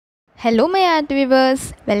Hello my art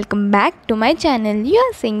viewers, welcome back to my channel. You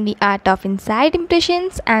are seeing the art of inside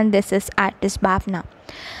impressions and this is artist Bhavna.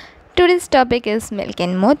 Today's topic is milk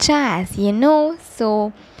and mocha as you know.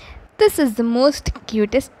 So this is the most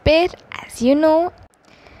cutest pair as you know.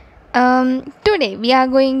 Today we are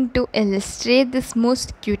going to illustrate this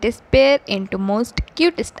most cutest pair into most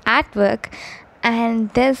cutest artwork, and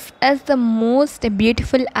this is the most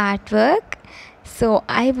beautiful artwork. So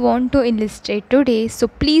I want to illustrate today, so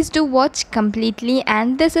please do watch completely,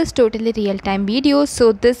 and this is totally real-time video.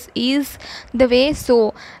 So this is the way.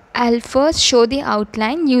 So I'll first show the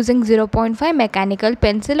outline using 0.5 mechanical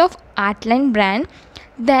pencil of Artline brand,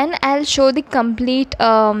 then I'll show the complete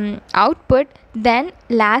output, then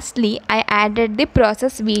lastly I added the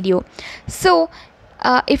process video. So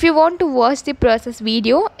if you want to watch the process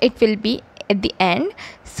video, it will be at the end.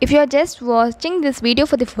 So if you are just watching this video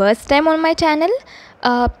for the first time on my channel,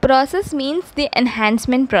 process means the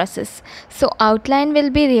enhancement process. So outline will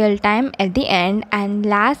be real time at the end, and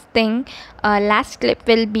last clip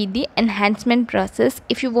will be the enhancement process.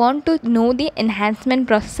 If you want to know the enhancement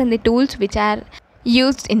process and the tools which are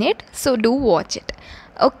used in it, so do watch it.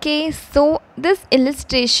 Okay, so this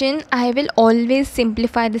illustration, I will always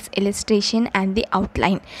simplify this illustration and the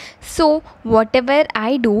outline. So whatever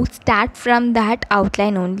I do, start from that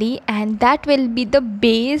outline only, and that will be the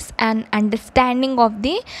base and understanding of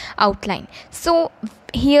the outline. So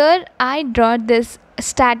here I draw this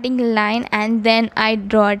starting line and then I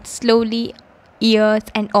draw it slowly, ears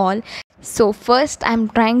and all. So first I'm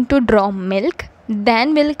trying to draw milk,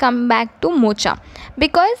 then we'll come back to mocha,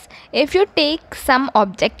 because if you take some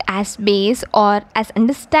object as base or as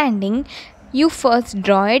understanding, you first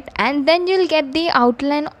draw it and then you'll get the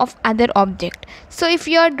outline of other object. So if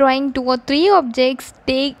you are drawing 2 or 3 objects,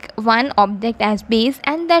 take one object as base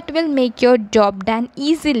and that will make your job done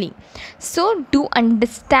easily. So do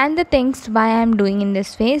understand the things why I'm doing in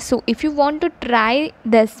this way. So if you want to try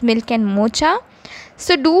this milk and mocha,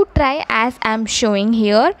 so do try as I'm showing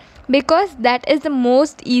here, because that is the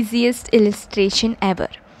most easiest illustration ever.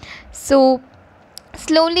 So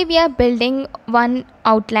slowly we are building one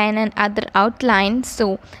outline and other outline,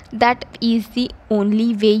 so that is the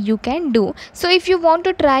only way you can do. So if you want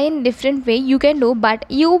to try in different way, you can do, but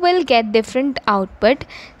you will get different output.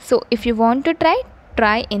 So if you want to try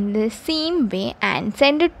in the same way and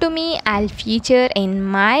send it to me. I'll feature in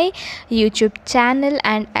my YouTube channel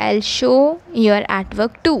and I'll show your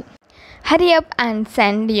artwork too. Hurry up and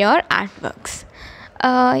send your artworks.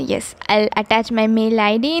 Yes, I'll attach my mail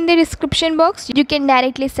ID in the description box. You can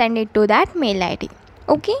directly send it to that mail ID.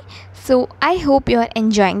 Okay, so I hope you are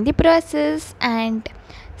enjoying the process. And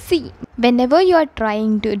see, whenever you are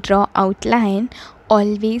trying to draw outline,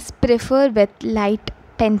 always prefer with light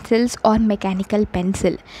pencils or mechanical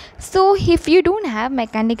pencil. So if you don't have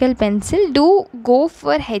mechanical pencil, do go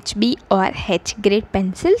for HB or H grade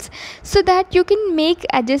pencils, so that you can make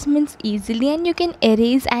adjustments easily and you can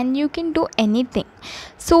erase and you can do anything.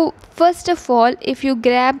 So first of all, if you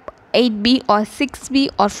grab 8B or 6B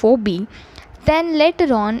or 4B, then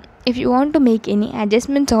later on if you want to make any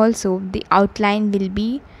adjustments also, the outline will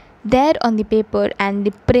be there on the paper, and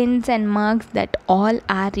the prints and marks, that all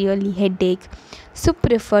are really headache. So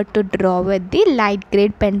prefer to draw with the light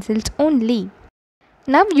grade pencils only.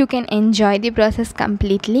 Now you can enjoy the process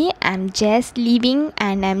completely. I'm just leaving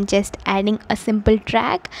and I'm just adding a simple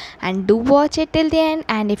track, and do watch it till the end.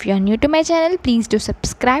 And if you are new to my channel, please do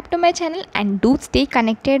subscribe to my channel and do stay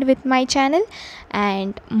connected with my channel,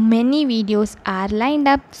 and many videos are lined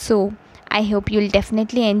up. So I hope you'll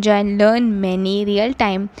definitely enjoy and learn many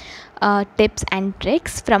real-time tips and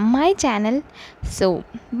tricks from my channel. So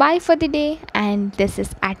bye for the day, and this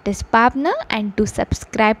is artist Bhavna, and do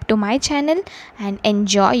subscribe to my channel and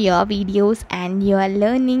enjoy your videos, and your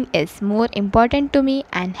learning is more important to me,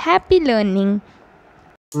 and happy learning.